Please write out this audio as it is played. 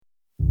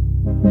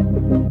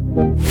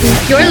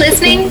You're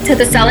listening to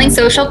the Selling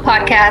Social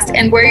podcast,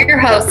 and we're your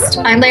hosts.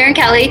 I'm Lauren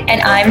Kelly. And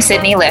I'm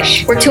Sydney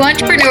Lish. We're two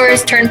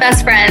entrepreneurs turned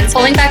best friends,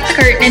 pulling back the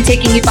curtain and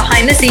taking you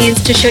behind the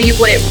scenes to show you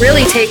what it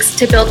really takes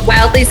to build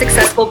wildly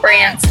successful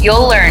brands.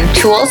 You'll learn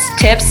tools,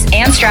 tips,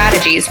 and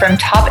strategies from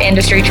top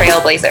industry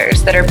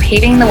trailblazers that are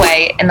paving the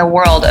way in the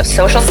world of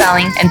social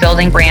selling and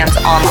building brands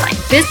online.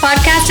 This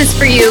podcast is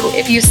for you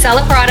if you sell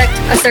a product,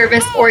 a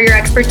service, or your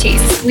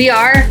expertise. We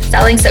are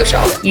Selling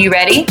Social. You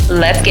ready?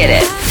 Let's get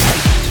it.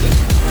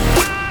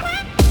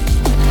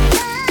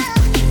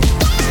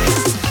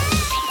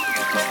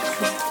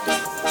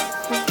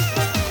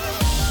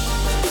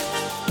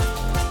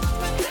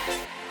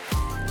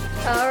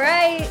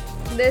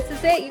 This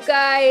is it, you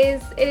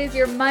guys. It is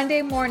your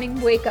Monday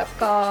morning wake-up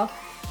call.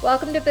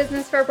 Welcome to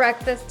Business for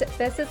Breakfast.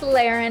 This is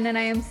Lauren, and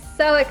I am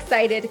so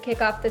excited to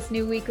kick off this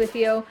new week with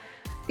you.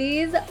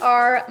 These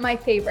are my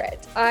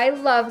favorite. I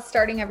love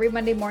starting every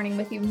Monday morning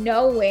with you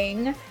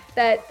knowing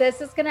that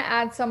this is going to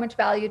add so much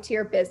value to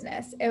your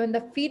business. And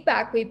the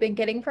feedback we've been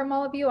getting from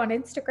all of you on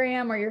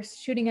Instagram, or you're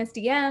shooting us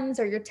DMs,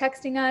 or you're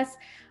texting us,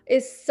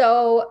 is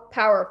so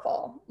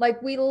powerful. Like,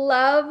 we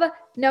love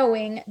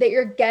knowing that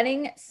you're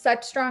getting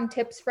such strong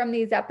tips from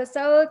these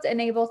episodes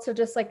and able to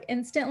just like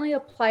instantly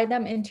apply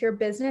them into your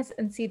business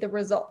and see the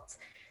results.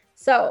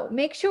 So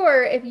make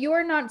sure, if you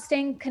are not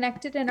staying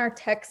connected in our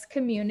text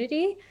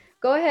community,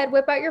 go ahead,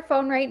 whip out your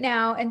phone right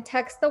now and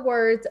text the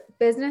words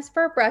 "business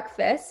for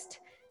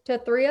breakfast" to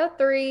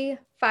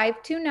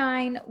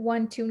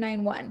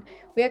 303-529-1291.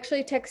 We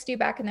actually text you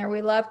back in there.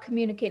 We love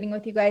communicating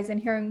with you guys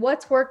and hearing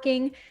what's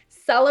working,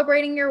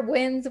 celebrating your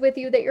wins with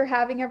you that you're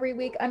having every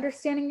week,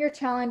 understanding your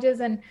challenges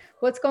and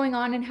what's going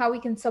on and how we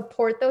can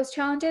support those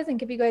challenges and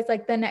give you guys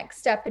like the next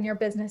step in your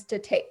business to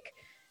take.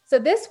 So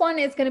this one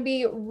is going to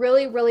be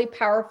really, really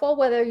powerful,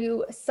 whether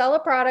you sell a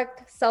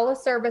product, sell a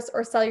service,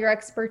 or sell your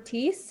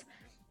expertise.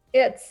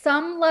 At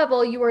some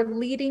level, you are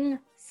leading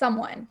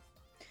someone.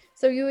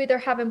 So you either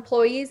have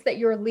employees that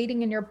you're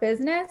leading in your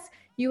business,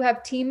 you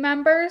have team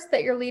members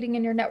that you're leading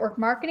in your network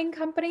marketing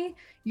company,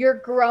 you're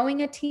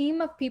growing a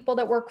team of people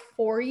that work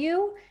for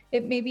you.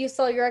 Maybe you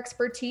sell your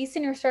expertise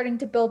and you're starting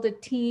to build a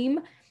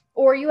team,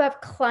 or you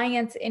have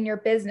clients in your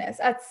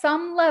business. At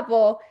some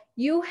level,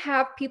 you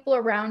have people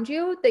around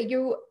you that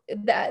you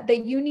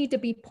need to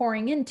be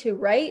pouring into,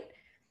 right?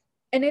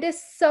 And it is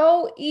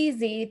so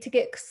easy to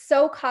get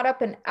so caught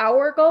up in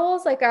our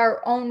goals, like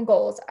our own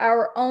goals,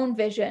 our own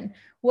vision,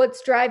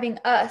 what's driving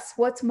us,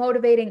 what's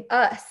motivating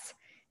us,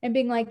 and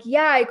being like,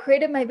 yeah, I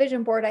created my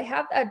vision board. I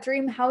have that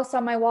dream house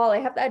on my wall. I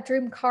have that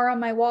dream car on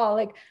my wall.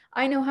 Like,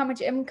 I know how much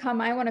income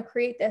I want to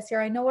create this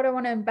year. I know what I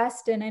want to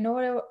invest in. I know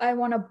what I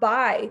want to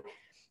buy.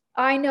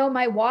 I know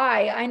my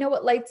why. I know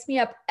what lights me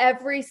up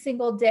every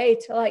single day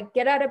to like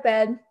get out of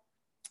bed,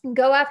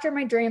 go after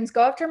my dreams,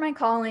 go after my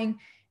calling,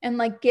 and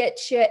like get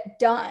shit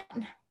done.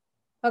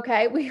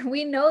 Okay.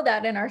 We know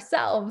that in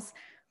ourselves.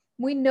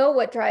 We know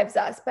what drives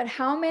us, but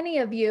how many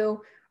of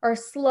you are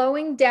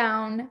slowing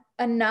down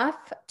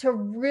enough to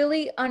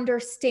really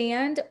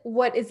understand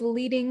what is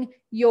leading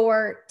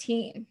your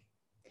team?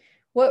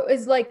 What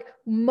is like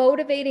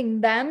motivating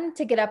them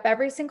to get up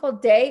every single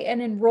day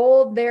and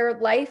enroll their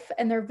life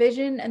and their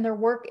vision and their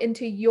work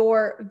into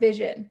your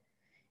vision?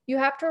 You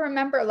have to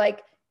remember,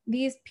 like,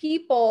 these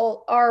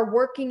people are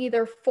working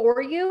either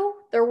for you,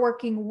 they're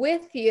working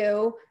with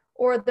you,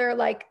 or they're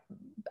like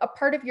a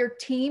part of your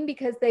team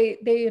because they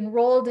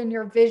enrolled in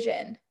your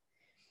vision.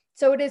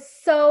 So it is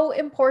so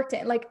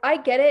important. Like, I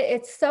get it.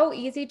 It's so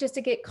easy just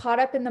to get caught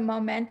up in the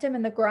momentum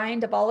and the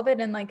grind of all of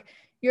it. And like,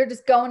 you're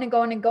just going and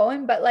going and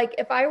going. But like,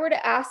 if I were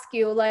to ask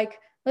you, like,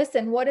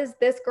 listen, what is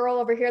this girl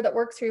over here that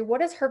works for you?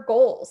 What is her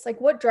goals? Like,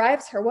 what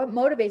drives her? What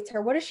motivates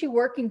her? What is she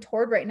working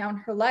toward right now in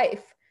her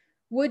life?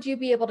 Would you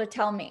be able to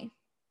tell me?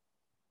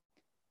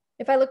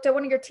 If I looked at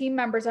one of your team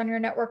members on your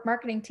network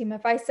marketing team,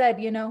 if I said,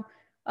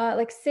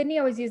 like Sydney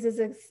always uses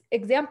this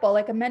example,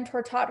 like a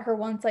mentor taught her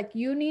once, like,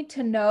 you need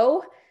to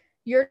know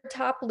your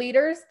top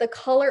leaders, the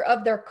color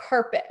of their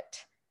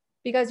carpet,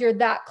 because you're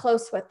that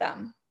close with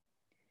them.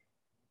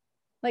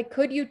 Like,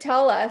 could you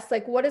tell us,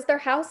 like, what does their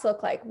house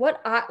look like?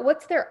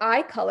 What's their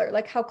eye color?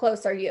 Like, how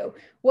close are you?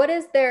 What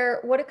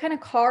kind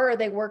of car are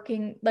they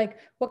working? Like,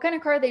 what kind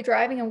of car are they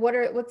driving? And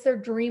what's their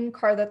dream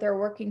car that they're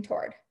working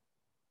toward?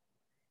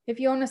 If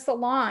you own a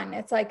salon,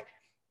 it's like,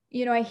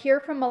 I hear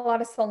from a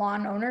lot of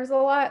salon owners a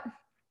lot.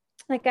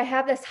 Like, I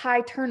have this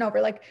high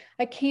turnover. Like,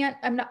 I can't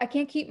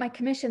keep my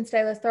commission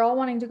stylist. They're all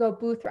wanting to go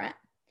booth rent.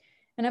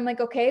 And I'm like,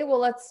 okay, well,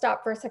 let's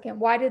stop for a second.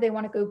 Why do they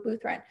want to go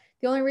booth rent?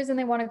 The only reason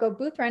they want to go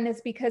booth rent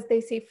is because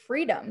they see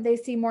freedom. They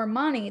see more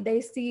money.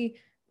 They see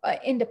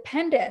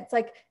independence.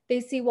 Like,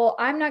 they see, well,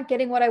 I'm not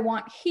getting what I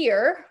want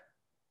here.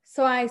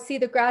 So I see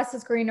the grass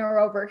is greener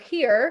over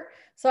here.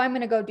 So I'm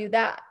going to go do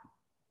that.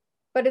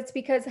 But it's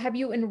because, have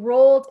you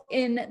enrolled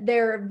in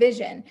their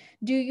vision?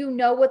 Do you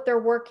know what they're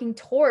working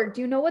toward?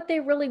 Do you know what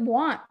they really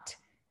want?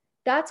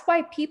 That's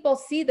why people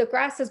see the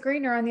grass is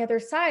greener on the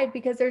other side,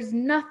 because there's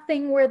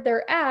nothing where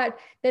they're at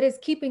that is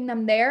keeping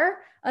them there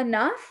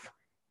enough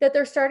that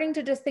they're starting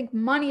to just think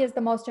money is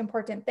the most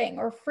important thing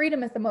or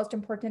freedom is the most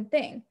important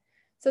thing.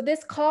 So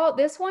this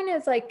one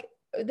is like,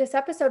 this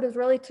episode is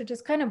really to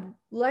just kind of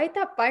light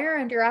that fire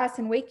under your ass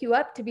and wake you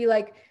up to be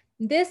like,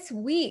 this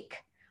week,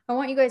 I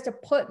want you guys to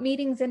put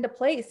meetings into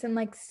place and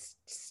like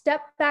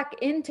step back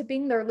into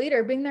being their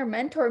leader, being their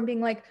mentor, and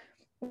being like,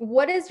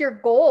 what is your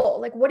goal?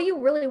 Like, what do you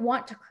really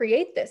want to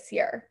create this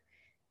year?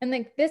 And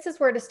like, this is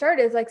where to start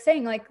is like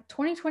saying like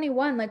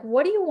 2021, like,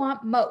 what do you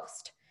want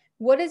most?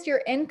 What is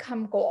your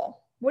income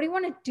goal? What do you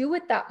want to do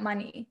with that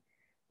money?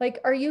 Like,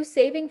 are you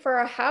saving for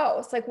a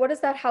house? Like, what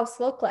does that house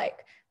look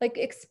like? Like,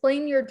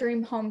 explain your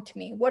dream home to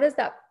me. What does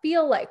that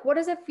feel like? What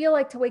does it feel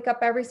like to wake up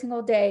every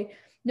single day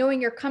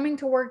knowing you're coming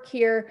to work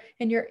here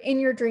and you're in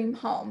your dream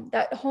home,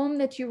 that home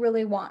that you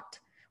really want?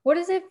 What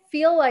does it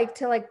feel like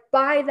to like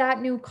buy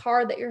that new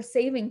car that you're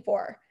saving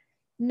for?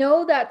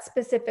 Know that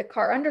specific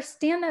car,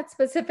 understand that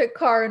specific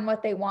car and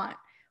what they want.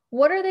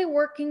 What are they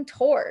working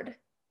toward?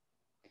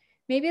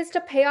 Maybe it's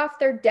to pay off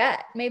their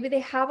debt. Maybe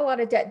they have a lot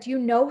of debt. Do you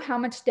know how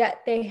much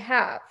debt they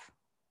have?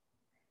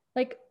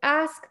 Like,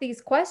 ask these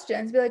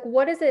questions. Be like,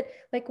 what is it?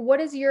 Like,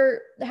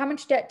 how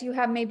much debt do you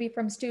have maybe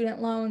from student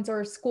loans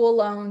or school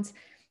loans?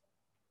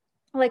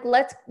 Like,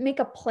 let's make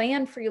a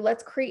plan for you.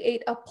 Let's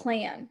create a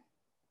plan.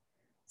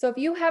 So if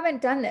you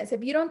haven't done this,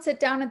 if you don't sit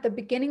down at the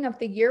beginning of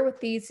the year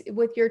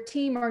with your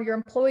team or your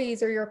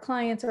employees or your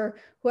clients or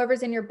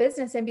whoever's in your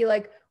business and be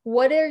like,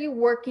 what are you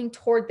working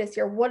toward this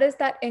year? What is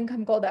that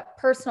income goal, that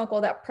personal goal,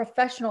 that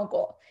professional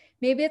goal?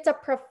 Maybe it's a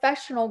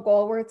professional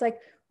goal where it's like,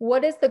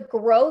 what is the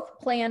growth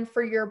plan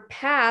for your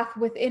path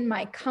within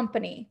my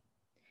company?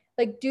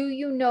 Like, do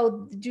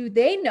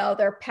they know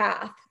their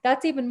path?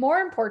 That's even more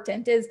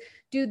important, is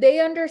do they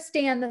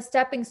understand the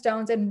stepping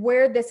stones and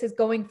where this is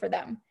going for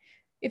them?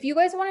 If you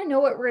guys want to know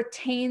what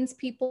retains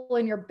people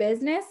in your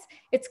business,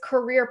 it's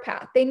career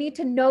path. They need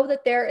to know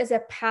that there is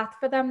a path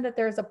for them, that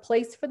there's a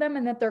place for them,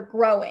 and that they're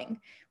growing.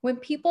 When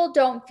people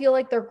don't feel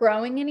like they're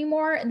growing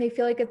anymore and they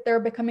feel like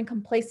they're becoming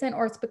complacent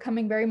or it's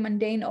becoming very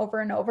mundane over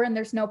and over and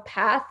there's no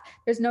path,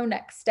 there's no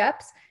next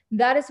steps,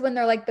 that is when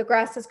they're like, the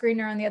grass is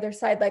greener on the other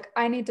side. Like,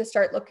 I need to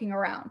start looking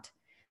around.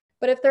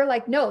 But if they're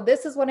like, no,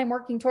 this is what I'm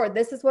working toward.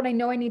 This is what I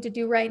know I need to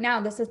do right now.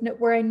 This is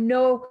where I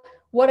know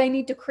what I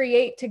need to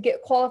create to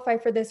get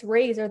qualified for this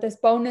raise or this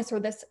bonus or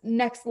this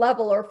next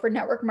level, or for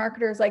network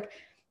marketers, like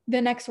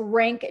the next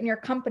rank in your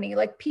company.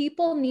 Like,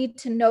 people need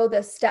to know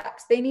the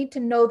steps. They need to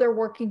know they're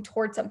working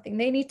towards something.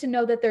 They need to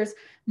know that there's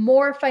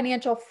more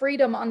financial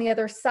freedom on the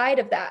other side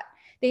of that.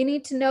 They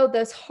need to know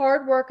this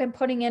hard work I'm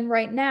putting in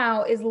right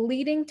now is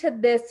leading to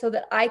this so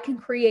that I can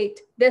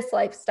create this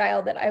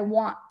lifestyle that I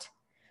want.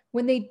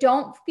 When they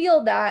don't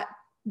feel that,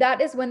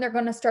 that is when they're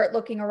going to start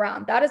looking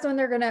around. That is when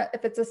they're going to,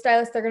 if it's a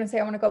stylist, they're going to say,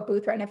 I want to go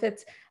booth run. If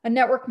it's a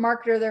network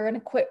marketer, they're going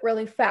to quit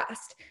really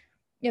fast.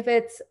 If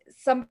it's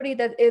somebody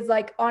that is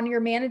like on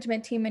your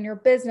management team in your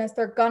business,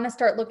 they're going to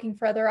start looking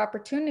for other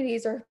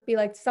opportunities or be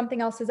like,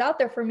 something else is out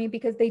there for me,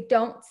 because they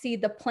don't see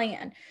the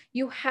plan.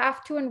 You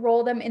have to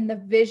enroll them in the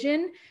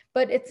vision,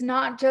 but it's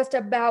not just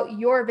about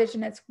your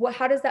vision. It's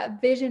how does that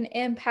vision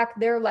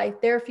impact their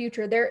life, their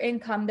future, their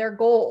income, their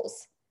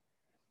goals?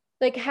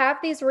 Like, have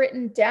these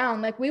written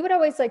down. Like, we would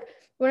always, like,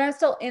 when I was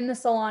still in the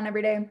salon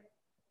every day,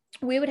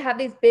 we would have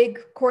these big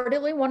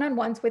quarterly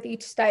one-on-ones with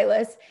each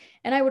stylist,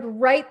 and I would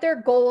write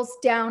their goals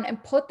down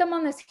and put them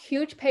on this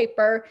huge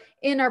paper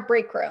in our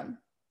break room.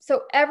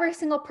 So every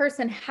single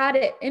person had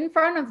it in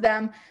front of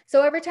them.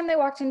 So every time they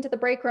walked into the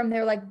break room, they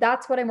were like,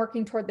 that's what I'm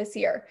working toward this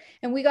year.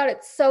 And we got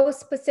it so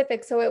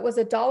specific. So it was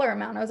a dollar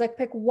amount. I was like,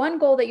 pick one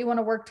goal that you want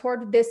to work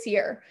toward this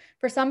year.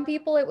 For some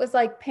people, it was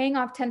like paying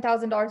off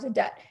 $10,000 in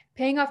debt,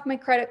 paying off my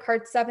credit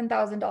card,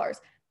 $7,000,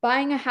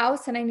 buying a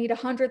house, and I need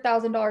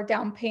 $100,000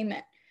 down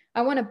payment.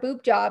 I want a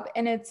boob job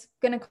and it's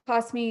going to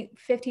cost me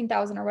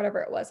 $15,000 or whatever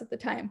it was at the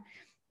time.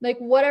 Like,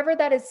 whatever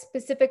that is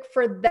specific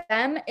for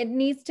them, it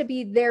needs to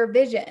be their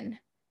vision.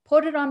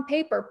 Put it on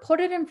paper,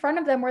 put it in front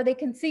of them where they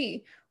can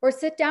see, or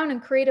sit down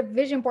and create a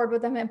vision board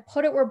with them and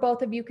put it where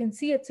both of you can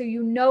see it, so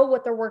you know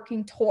what they're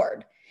working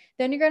toward.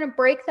 Then you're going to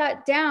break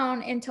that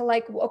down into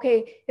like,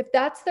 okay, if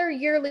that's their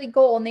yearly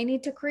goal and they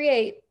need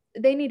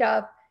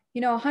a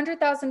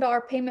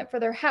 $100,000 payment for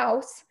their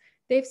house,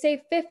 they've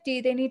saved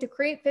 50, they need to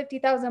create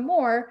 50,000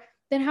 more.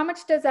 Then how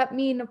much does that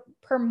mean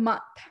per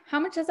month?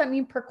 How much does that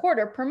mean per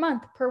quarter, per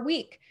month, per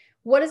week?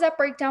 What does that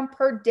break down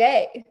per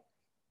day?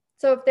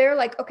 So if they're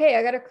like, okay,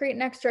 I got to create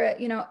an extra,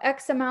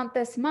 X amount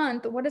this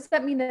month, what does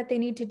that mean that they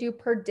need to do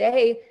per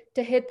day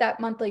to hit that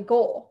monthly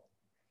goal?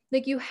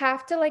 Like, you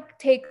have to like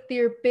take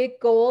your big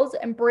goals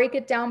and break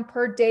it down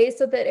per day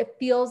so that it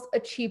feels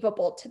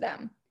achievable to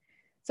them.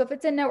 So if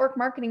it's in network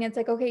marketing, it's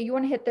like, okay, you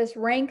want to hit this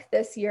rank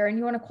this year and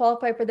you want to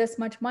qualify for this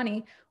much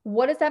money.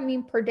 What does that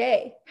mean per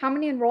day? How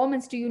many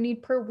enrollments do you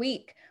need per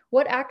week?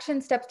 What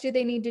action steps do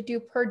they need to do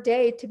per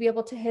day to be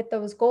able to hit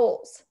those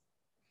goals?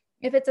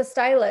 If it's a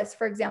stylist,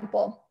 for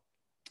example,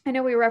 I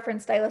know we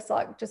reference stylist a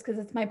lot just because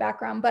it's my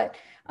background, but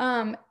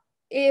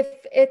if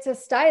it's a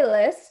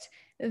stylist,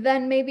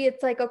 then maybe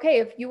it's like, okay,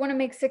 if you want to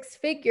make six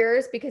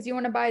figures because you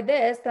want to buy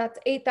this, that's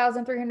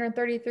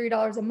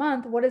 $8,333 a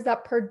month. What is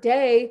that per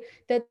day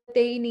that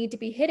they need to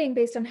be hitting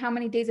based on how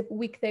many days a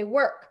week they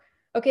work?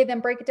 Okay, then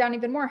break it down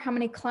even more. How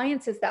many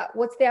clients is that?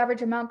 What's the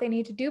average amount they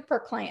need to do per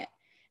client?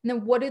 And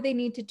then what do they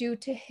need to do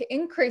to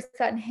increase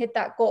that and hit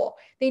that goal?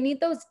 They need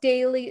those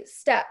daily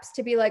steps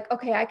to be like,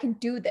 okay, I can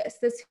do this.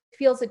 This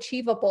feels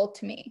achievable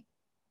to me.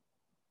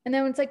 And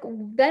then it's like,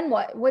 then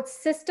what? What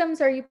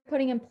systems are you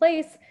putting in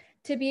place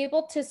to be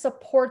able to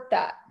support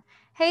that?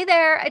 Hey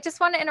there, I just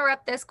want to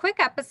interrupt this quick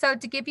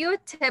episode to give you a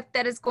tip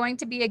that is going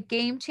to be a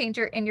game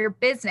changer in your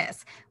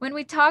business. When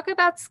we talk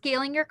about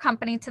scaling your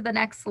company to the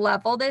next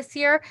level this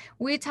year,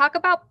 we talk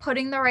about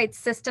putting the right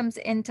systems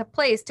into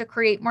place to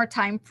create more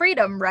time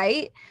freedom,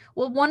 right?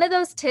 Well, one of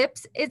those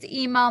tips is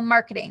email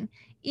marketing.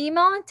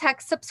 Email and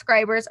text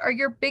subscribers are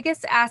your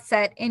biggest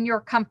asset in your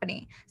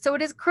company. So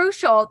it is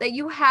crucial that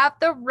you have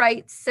the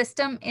right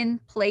system in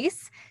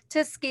place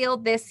to scale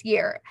this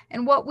year.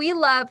 And what we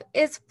love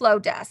is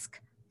Flowdesk.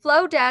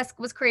 Flowdesk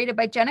was created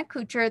by Jenna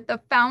Kutcher, the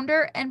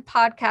founder and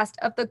podcast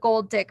of The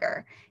Gold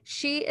Digger.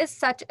 She is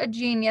such a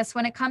genius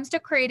when it comes to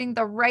creating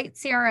the right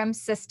CRM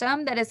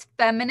system that is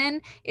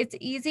feminine, it's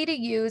easy to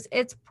use,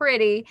 it's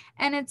pretty,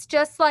 and it's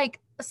just like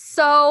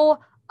so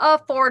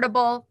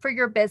affordable for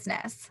your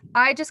business.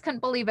 I just couldn't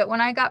believe it.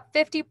 When I got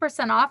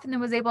 50% off and then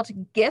was able to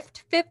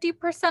gift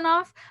 50%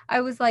 off,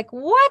 I was like,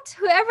 what?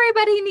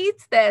 Everybody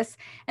needs this.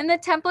 And the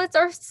templates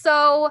are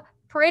so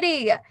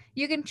pretty.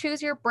 You can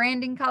choose your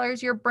branding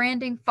colors, your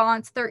branding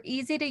fonts. They're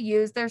easy to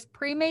use. There's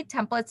pre-made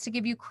templates to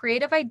give you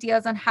creative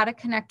ideas on how to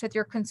connect with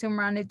your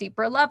consumer on a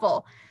deeper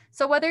level.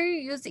 So whether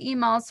you use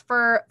emails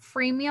for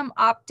freemium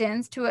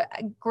opt-ins to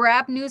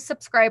grab new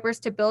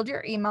subscribers to build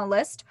your email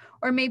list,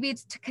 or maybe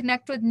it's to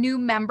connect with new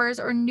members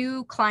or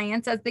new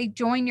clients as they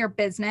join your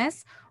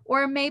business,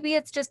 or maybe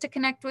it's just to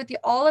connect with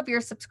all of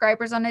your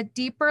subscribers on a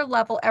deeper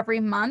level every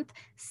month,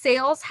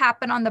 sales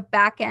happen on the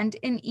back end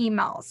in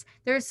emails.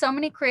 There's so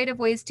many creative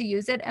ways to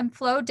use it, and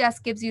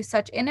Flowdesk gives you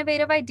such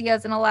innovative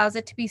ideas and allows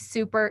it to be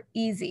super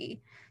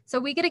easy. So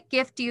we get to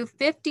gift you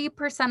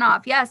 50%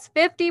 off. Yes,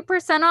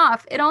 50%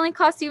 off. It only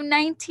costs you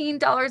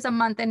 $19 a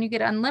month and you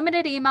get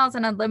unlimited emails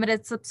and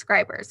unlimited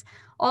subscribers.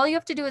 All you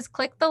have to do is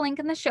click the link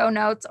in the show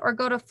notes or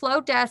go to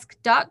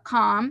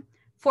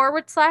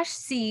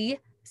flowdesk.com/C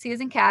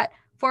as in cat,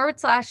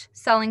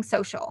 /selling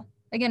social.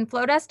 Again,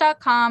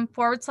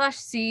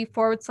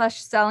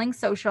 flowdesk.com/C/selling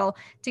social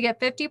to get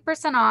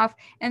 50% off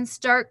and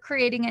start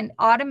creating an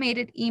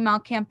automated email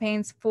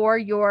campaigns for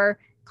your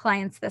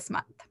clients this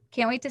month.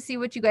 Can't wait to see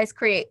what you guys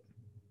create.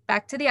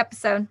 Back to the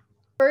episode.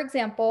 For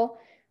example,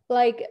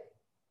 like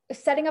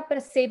setting up a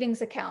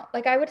savings account.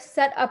 Like I would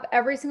set up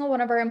every single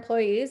one of our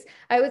employees.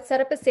 I would set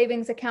up a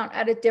savings account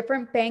at a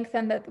different bank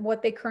than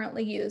what they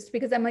currently used,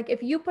 because I'm like,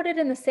 if you put it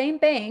in the same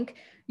bank,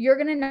 you're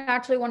going to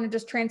naturally want to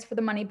just transfer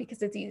the money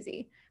because it's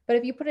easy. But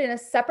if you put it in a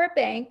separate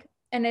bank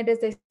and it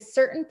is a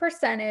certain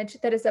percentage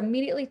that is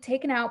immediately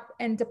taken out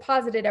and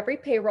deposited every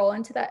payroll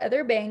into that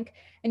other bank,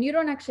 and you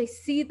don't actually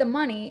see the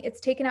money,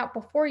 it's taken out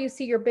before you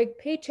see your big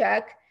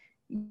paycheck,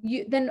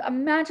 then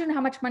imagine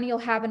how much money you'll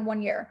have in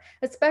 1 year,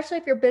 especially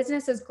if your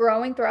business is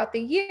growing throughout the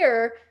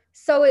year.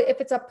 So if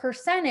it's a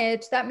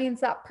percentage, that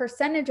means that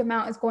percentage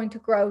amount is going to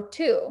grow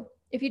too.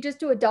 If you just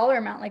do a dollar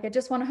amount, like I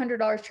just want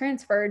 $100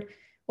 transferred,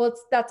 well,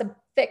 that's a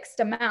fixed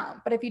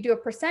amount. But if you do a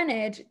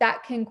percentage,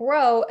 that can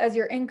grow as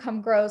your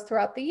income grows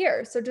throughout the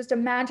year. So just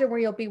imagine where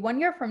you'll be 1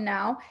 year from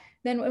now.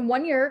 Then in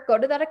 1 year, go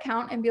to that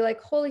account and be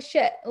like, holy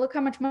shit, look how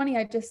much money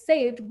I just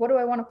saved. What do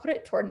I want to put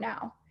it toward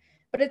now?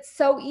 But it's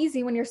so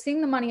easy when you're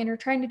seeing the money and you're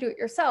trying to do it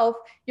yourself,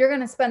 you're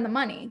going to spend the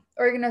money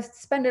or you're going to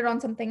spend it on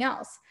something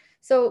else.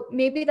 So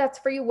maybe that's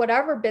for you,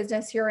 whatever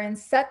business you're in,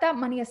 set that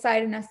money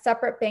aside in a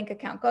separate bank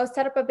account. Go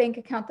set up a bank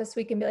account this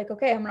week and be like,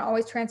 okay, I'm going to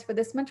always transfer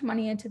this much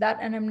money into that.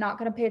 And I'm not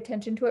going to pay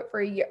attention to it for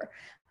a year.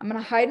 I'm going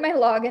to hide my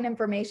login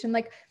information.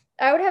 Like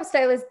I would have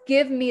stylists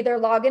give me their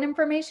login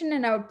information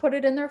and I would put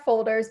it in their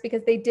folders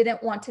because they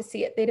didn't want to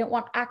see it. They didn't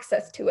want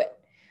access to it.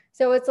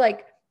 So it's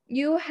like,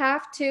 you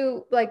have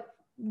to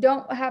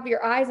don't have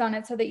your eyes on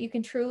it so that you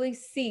can truly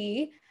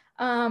see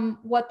how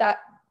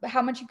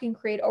much you can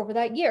create over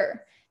that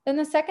year. Then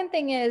the second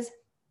thing is,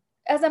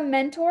 as a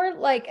mentor,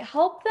 like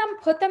help them,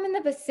 put them in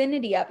the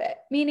vicinity of it.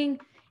 Meaning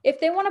if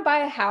they want to buy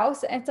a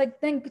house, and it's like,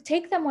 then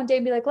take them one day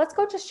and be like, let's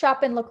go just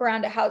shop and look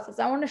around at houses.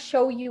 I want to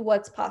show you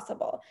what's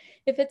possible.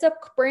 If it's a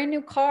brand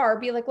new car,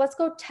 be like, let's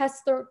go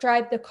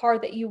drive the car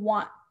that you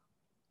want.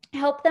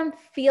 Help them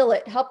feel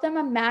it, help them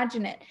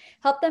imagine it,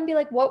 help them be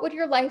like, what would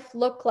your life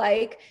look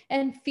like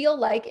and feel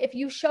like if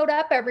you showed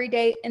up every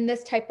day in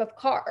this type of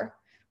car?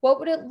 What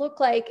would it look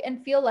like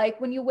and feel like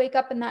when you wake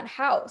up in that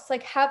house?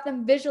 Like have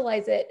them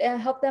visualize it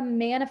and help them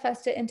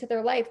manifest it into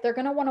their life. They're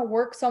going to want to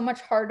work so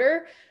much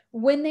harder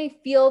when they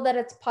feel that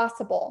it's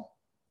possible.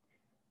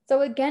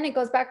 So again, it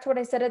goes back to what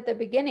I said at the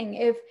beginning.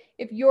 If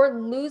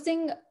you're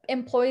losing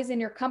employees in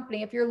your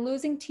company, if you're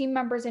losing team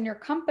members in your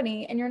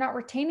company and you're not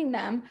retaining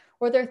them,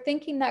 or they're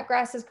thinking that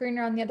grass is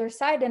greener on the other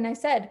side, and I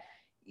said,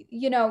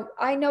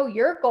 I know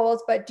your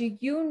goals, but do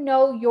you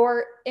know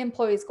your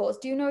employees' goals?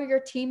 Do you know your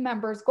team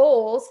members'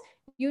 goals?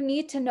 You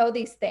need to know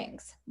these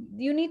things.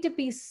 You need to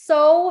be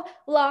so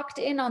locked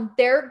in on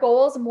their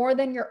goals more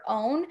than your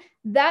own.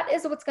 That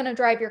is what's going to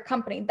drive your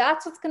company.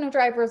 That's what's going to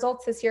drive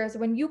results this year, is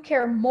when you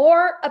care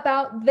more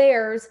about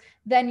theirs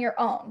than your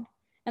own.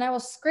 And I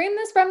will scream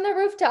this from the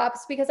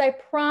rooftops, because I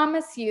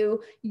promise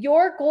you,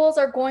 your goals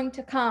are going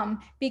to come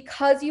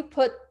because you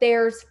put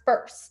theirs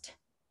first.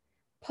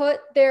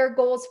 Put their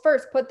goals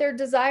first, put their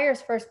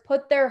desires first,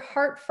 put their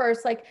heart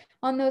first, like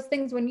on those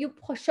things. When you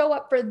show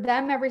up for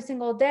them every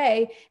single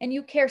day and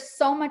you care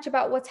so much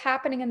about what's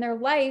happening in their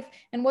life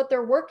and what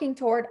they're working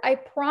toward, I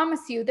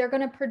promise you, they're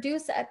going to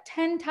produce at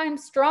 10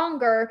 times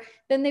stronger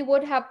than they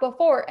would have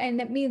before.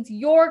 And it means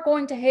you're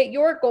going to hit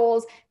your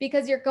goals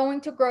because you're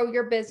going to grow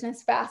your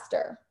business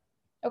faster.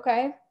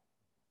 Okay.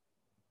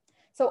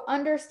 So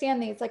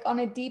understand these like on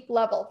a deep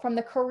level, from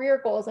the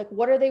career goals, like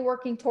what are they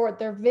working toward,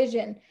 their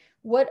vision.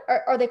 What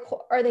are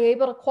they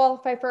able to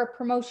qualify for a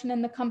promotion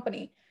in the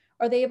company?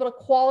 Are they able to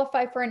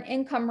qualify for an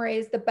income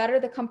raise the better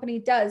the company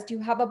does? Do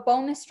you have a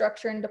bonus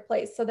structure into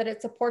place so that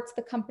it supports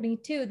the company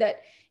too?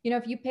 That,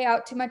 if you pay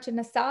out too much in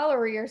a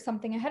salary or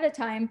something ahead of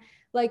time,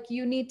 like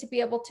you need to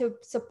be able to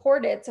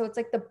support it. So it's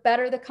like the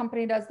better the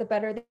company does, the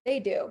better they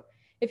do.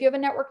 If you have a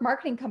network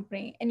marketing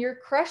company and you're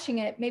crushing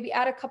it, maybe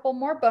add a couple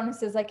more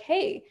bonuses like,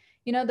 hey,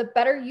 the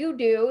better you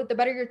do, the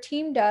better your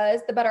team does,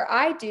 the better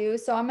I do.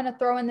 So I'm going to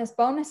throw in this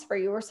bonus for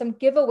you or some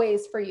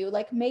giveaways for you.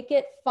 Like make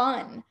it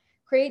fun.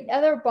 Create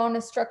other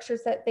bonus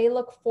structures that they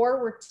look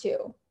forward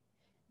to.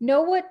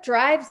 Know what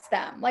drives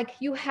them. Like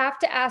you have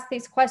to ask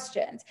these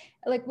questions.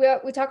 Like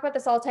we talk about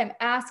this all the time.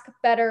 Ask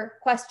better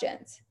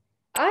questions.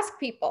 Ask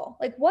people,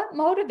 like what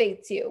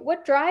motivates you?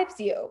 What drives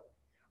you?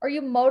 Are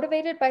you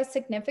motivated by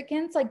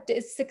significance? Like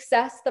is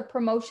success, the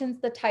promotions,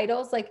 the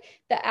titles, like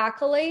the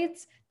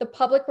accolades, the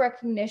public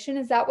recognition?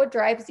 Is that what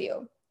drives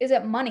you? Is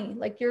it money?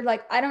 Like you're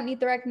like, I don't need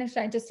the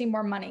recognition. I just need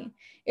more money.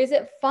 Is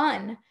it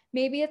fun?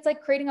 Maybe it's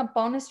like creating a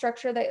bonus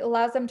structure that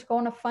allows them to go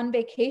on a fun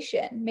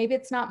vacation. Maybe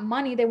it's not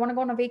money. They want to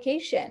go on a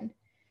vacation.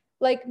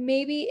 Like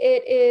maybe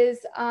it is,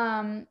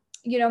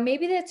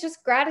 maybe that's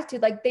just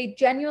gratitude. Like they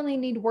genuinely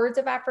need words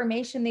of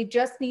affirmation. They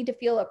just need to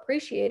feel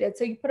appreciated.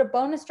 So you put a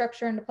bonus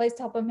structure into place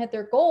to help them hit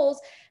their goals,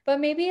 but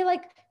maybe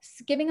like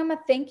giving them a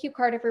thank you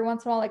card every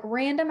once in a while, like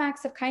random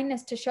acts of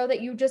kindness to show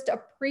that you just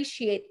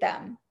appreciate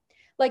them.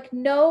 Like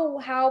know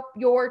how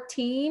your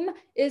team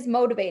is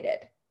motivated.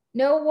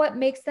 Know what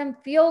makes them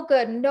feel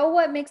good. Know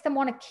what makes them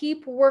want to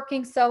keep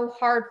working so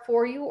hard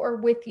for you or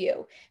with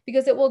you,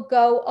 because it will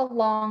go a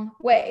long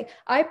way.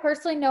 I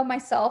personally know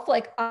myself,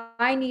 like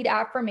I need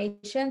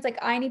affirmations. Like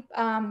I need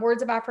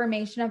words of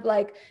affirmation of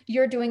like,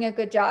 you're doing a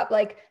good job.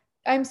 Like,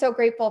 I'm so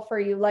grateful for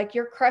you. Like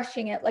you're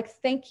crushing it. Like,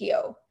 thank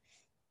you.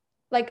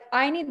 Like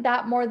I need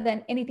that more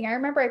than anything. I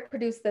remember I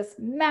produced this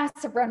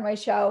massive runway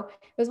show.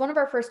 It was one of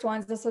our first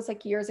ones. This was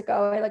like years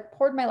ago. I like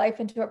poured my life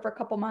into it for a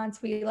couple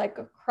months. We like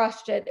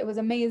crushed it. It was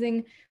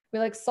amazing. We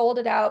like sold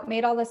it out,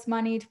 made all this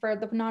money for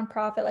the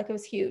nonprofit. Like it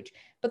was huge.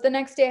 But the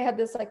next day I had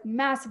this like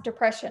massive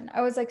depression. I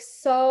was like,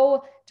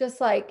 so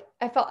just like,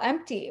 I felt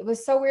empty. It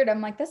was so weird.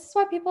 I'm like, this is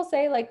what people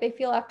say, like they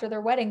feel after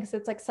their wedding. Cause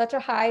it's like such a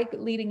high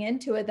leading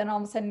into it. Then all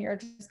of a sudden you're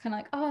just kind of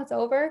like, oh, it's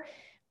over.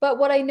 But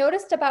what I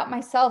noticed about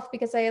myself,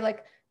 because I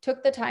like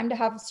took the time to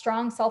have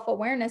strong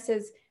self-awareness,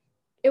 is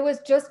it was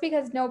just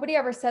because nobody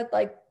ever said,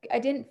 like, I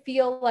didn't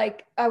feel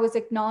like I was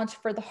acknowledged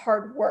for the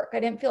hard work. I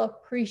didn't feel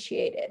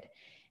appreciated.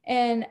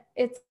 And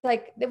it's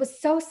like, it was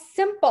so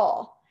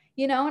simple,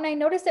 and I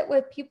noticed it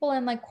with people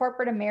in like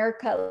corporate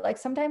America. Like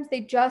sometimes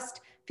they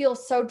just feel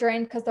so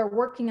drained because they're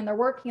working and they're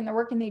working and they're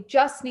working. They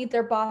just need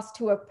their boss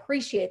to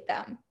appreciate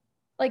them.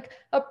 Like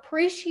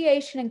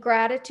appreciation and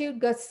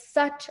gratitude goes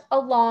such a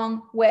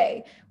long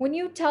way. When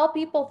you tell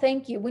people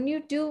thank you, when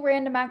you do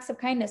random acts of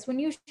kindness, when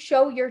you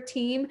show your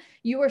team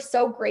you are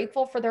so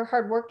grateful for their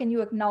hard work and you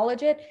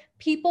acknowledge it,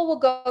 people will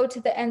go to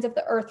the ends of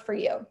the earth for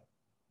you.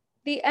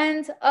 The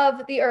ends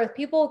of the earth.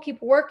 People will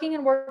keep working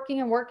and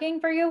working and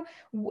working for you,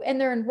 and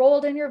they're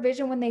enrolled in your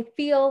vision when they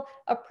feel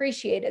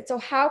appreciated. So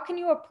how can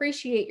you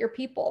appreciate your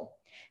people?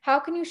 How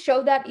can you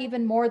show that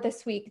even more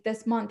this week,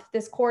 this month,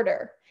 this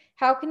quarter?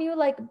 How can you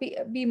like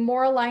be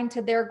more aligned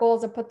to their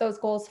goals and put those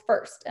goals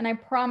first? And I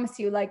promise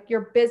you, like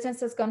your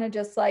business is going to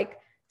just like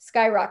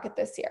skyrocket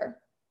this year.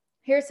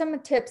 Here's some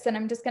tips, and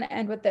I'm just going to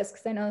end with this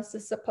because I know this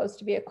is supposed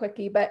to be a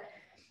quickie, but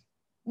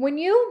when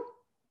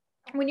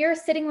you're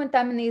sitting with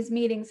them in these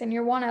meetings and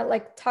you want to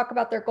like talk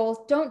about their goals,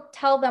 don't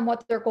tell them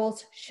what their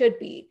goals should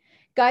be.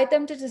 Guide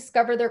them to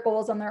discover their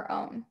goals on their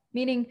own.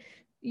 Meaning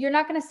you're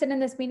not going to sit in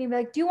this meeting and be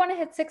like, do you want to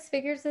hit 6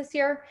 figures this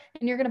year?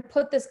 And you're going to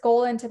put this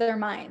goal into their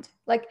mind.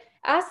 Like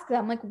ask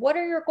them, like, what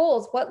are your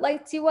goals? What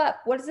lights you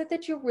up? What is it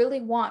that you really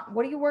want?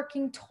 What are you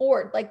working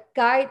toward? Like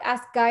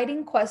ask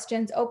guiding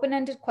questions,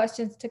 open-ended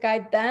questions to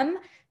guide them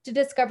to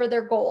discover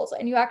their goals.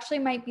 And you actually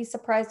might be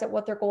surprised at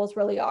what their goals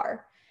really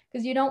are,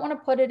 because you don't want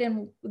to put it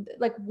in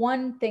like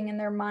one thing in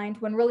their mind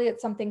when really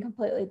it's something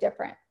completely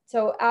different.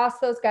 So ask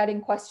those guiding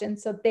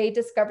questions so they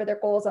discover their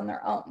goals on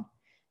their own.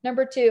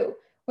 Number 2,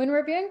 When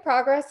reviewing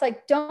progress,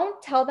 like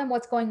don't tell them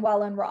what's going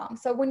well and wrong.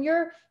 So when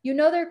you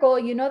know their goal,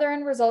 you know their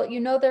end result, you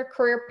know their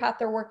career path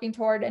they're working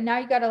toward, and now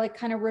you got to like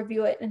kind of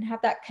review it and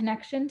have that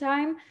connection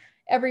time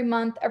every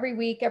month, every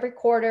week, every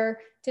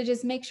quarter to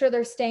just make sure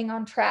they're staying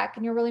on track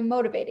and you're really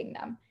motivating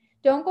them.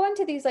 Don't go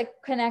into these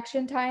like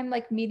connection time,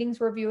 like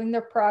meetings, reviewing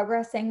their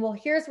progress, saying, well,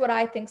 here's what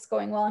I think's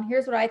going well and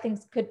here's what I think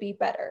could be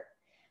better.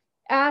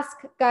 Ask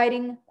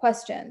guiding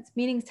questions,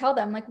 meaning tell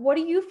them like, what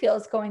do you feel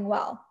is going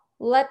well?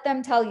 Let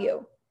them tell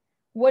you.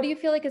 What do you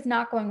feel like is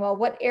not going well?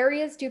 What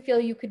areas do you feel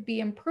you could be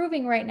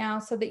improving right now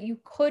so that you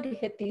could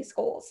hit these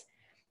goals?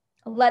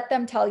 Let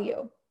them tell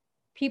you.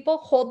 People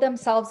hold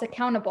themselves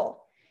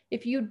accountable.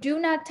 If you do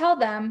not tell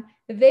them,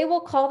 they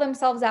will call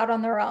themselves out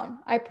on their own.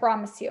 I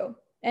promise you.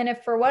 And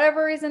if for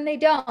whatever reason they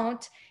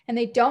don't, and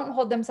they don't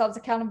hold themselves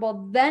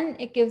accountable, then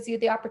it gives you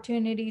the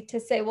opportunity to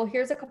say, well,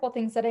 here's a couple of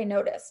things that I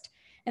noticed.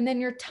 And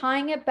then you're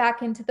tying it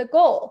back into the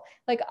goal.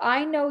 Like,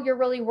 I know you're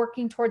really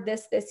working toward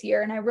this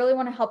year, and I really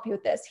want to help you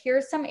with this.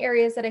 Here's some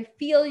areas that I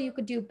feel you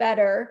could do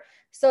better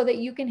so that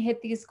you can hit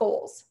these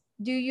goals.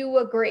 Do you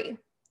agree?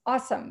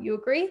 Awesome. You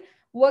agree?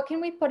 What can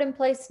we put in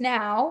place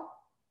now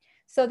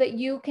so that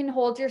you can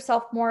hold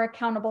yourself more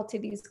accountable to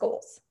these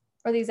goals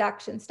or these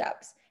action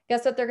steps?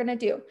 Guess what they're going to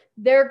do?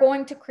 They're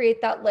going to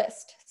create that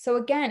list. So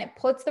again, it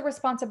puts the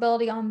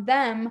responsibility on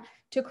them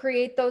to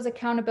create those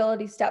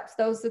accountability steps,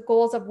 those the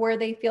goals of where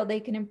they feel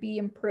they can be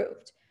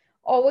improved.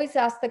 Always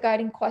ask the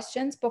guiding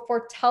questions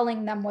before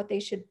telling them what they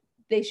should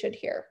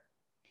hear.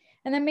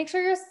 And then make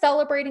sure you're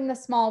celebrating the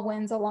small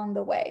wins along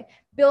the way.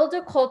 Build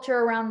a culture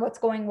around what's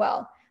going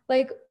well.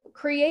 Like,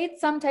 create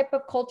some type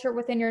of culture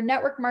within your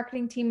network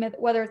marketing team,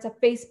 whether it's a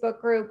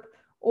Facebook group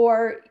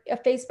or a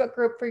Facebook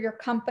group for your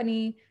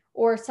company,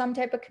 or some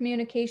type of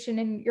communication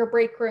in your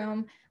break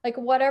room, like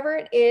whatever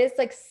it is,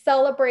 like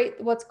celebrate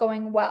what's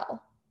going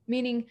well,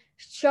 meaning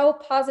show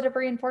positive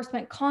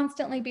reinforcement,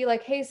 constantly be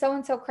like, hey,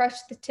 so-and-so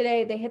crushed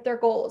today. They hit their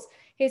goals.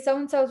 Hey,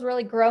 so-and-so is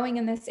really growing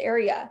in this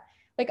area.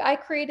 Like, I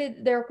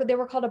created they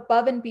were called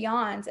Above and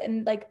Beyonds,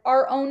 and like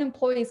our own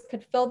employees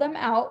could fill them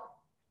out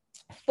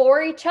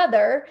for each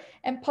other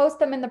and post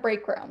them in the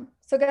break room.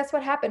 So guess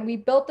what happened? We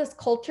built this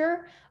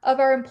culture of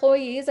our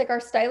employees, like our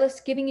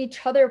stylists, giving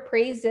each other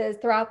praises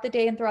throughout the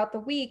day and throughout the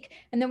week.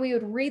 And then we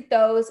would read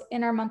those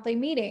in our monthly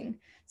meeting.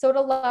 So it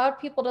allowed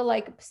people to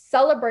like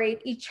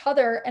celebrate each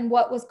other and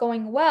what was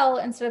going well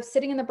instead of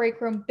sitting in the break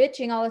room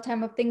bitching all the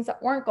time of things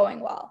that weren't going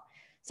well.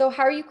 So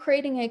how are you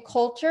creating a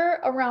culture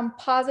around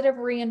positive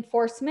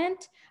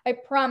reinforcement? I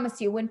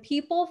promise you, when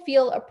people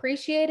feel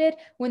appreciated,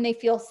 when they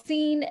feel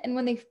seen, and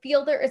when they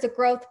feel there is a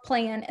growth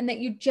plan and that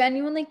you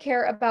genuinely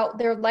care about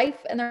their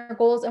life and their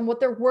goals and what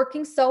they're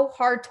working so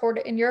hard toward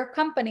in your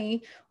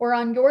company or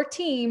on your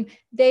team,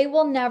 they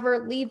will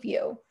never leave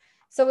you.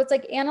 So it's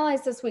like,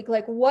 analyze this week,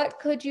 like what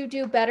could you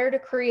do better to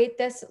create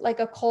this, like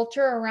a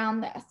culture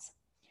around this?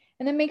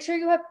 And then make sure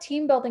you have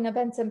team building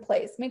events in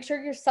place. Make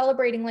sure you're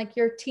celebrating like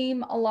your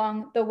team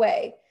along the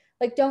way.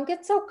 Like, don't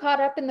get so caught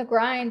up in the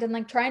grind and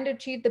like trying to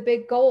achieve the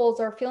big goals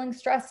or feeling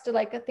stressed to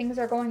like things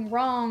are going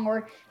wrong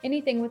or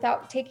anything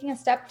without taking a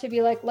step to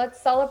be like,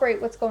 let's celebrate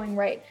what's going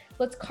right.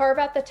 Let's carve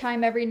out the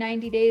time every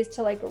 90 days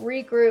to like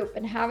regroup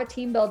and have a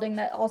team building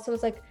that also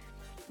is like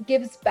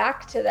gives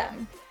back to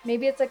them.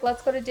 Maybe it's like,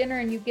 let's go to dinner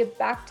and you give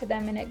back to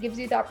them, and it gives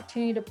you the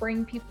opportunity to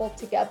bring people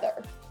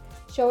together.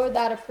 Show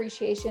that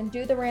appreciation,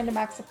 do the random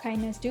acts of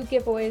kindness, do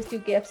giveaways, do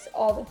gifts,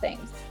 all the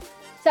things.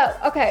 So,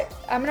 okay,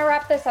 I'm going to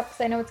wrap this up because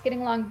I know it's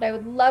getting long, but I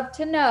would love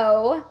to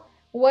know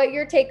what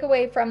your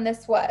takeaway from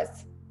this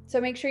was.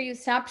 So make sure you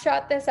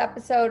snapshot this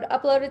episode,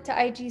 upload it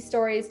to IG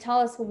stories, tell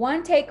us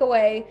one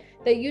takeaway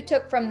that you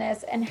took from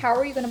this, and how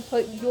are you going to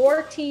put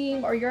your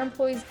team or your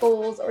employees'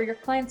 goals or your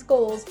clients'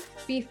 goals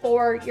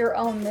before your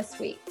own this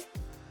week.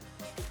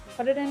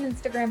 Put it in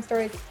Instagram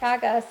stories,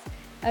 tag us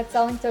at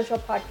Selling Social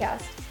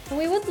Podcast. And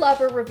we would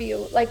love a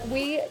review.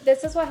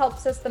 This is what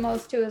helps us the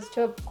most too, is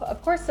to,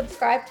 of course,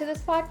 subscribe to this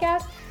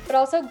podcast, but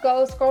also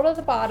go scroll to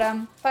the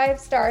bottom,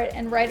 5-star,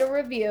 and write a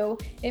review.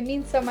 It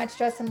means so much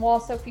to us, and we'll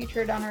also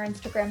feature it on our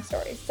Instagram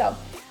stories. So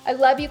I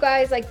love you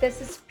guys. Like, this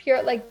is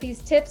pure, like these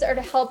tips are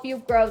to help you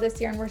grow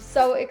this year, and we're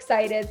so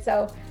excited.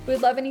 So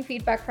we'd love any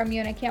feedback from you,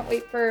 and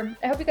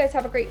I hope you guys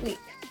have a great week.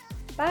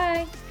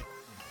 Bye.